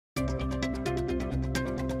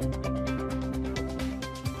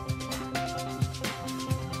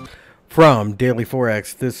From Daily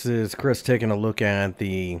Forex, this is Chris taking a look at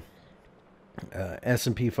the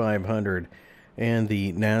S&P 500 and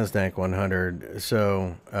the NASDAQ 100.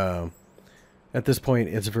 So at this point,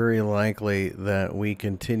 it's very likely that we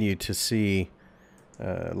continue to see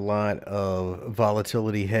a lot of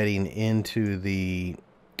volatility heading into the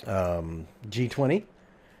G20,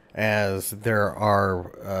 as there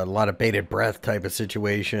are a lot of bated breath type of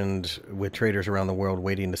situations with traders around the world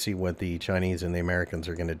waiting to see what the Chinese and the Americans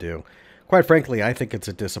are going to do. Quite frankly, I think it's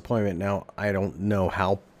a disappointment. Now, I don't know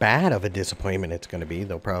how bad of a disappointment it's going to be.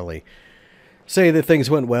 They'll probably say that things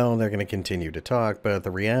went well and they're going to continue to talk, but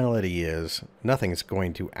the reality is nothing's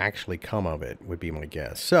going to actually come of it, would be my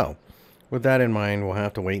guess. So, with that in mind, we'll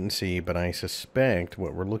have to wait and see, but I suspect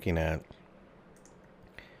what we're looking at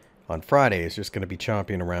on Friday is just going to be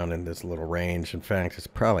chopping around in this little range. In fact, it's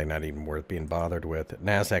probably not even worth being bothered with.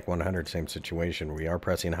 NASDAQ 100, same situation. We are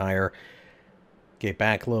pressing higher. Get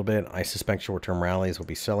back a little bit. I suspect short-term rallies will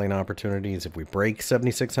be selling opportunities. If we break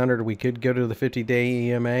 7,600, we could go to the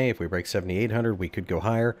 50-day EMA. If we break 7,800, we could go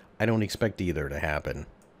higher. I don't expect either to happen.